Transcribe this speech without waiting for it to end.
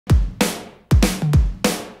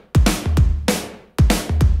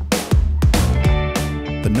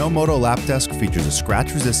Nomodo lap desk features a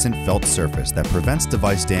scratch-resistant felt surface that prevents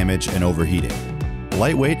device damage and overheating.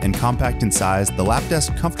 Lightweight and compact in size, the lap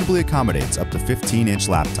desk comfortably accommodates up to 15-inch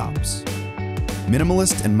laptops.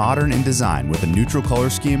 Minimalist and modern in design with a neutral color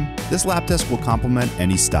scheme, this lap desk will complement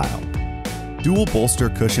any style. Dual bolster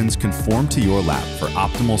cushions conform to your lap for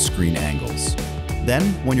optimal screen angles. Then,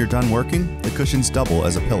 when you're done working, the cushions double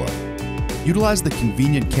as a pillow. Utilize the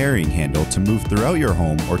convenient carrying handle to move throughout your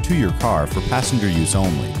home or to your car for passenger use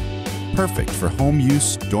only. Perfect for home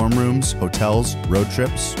use, dorm rooms, hotels, road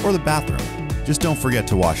trips, or the bathroom. Just don't forget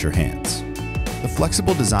to wash your hands. The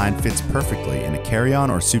flexible design fits perfectly in a carry-on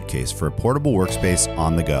or suitcase for a portable workspace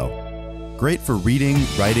on the go. Great for reading,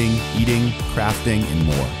 writing, eating, crafting, and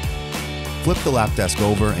more. Flip the lap desk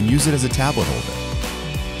over and use it as a tablet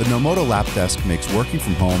holder. The Nomodo lap desk makes working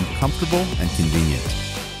from home comfortable and convenient.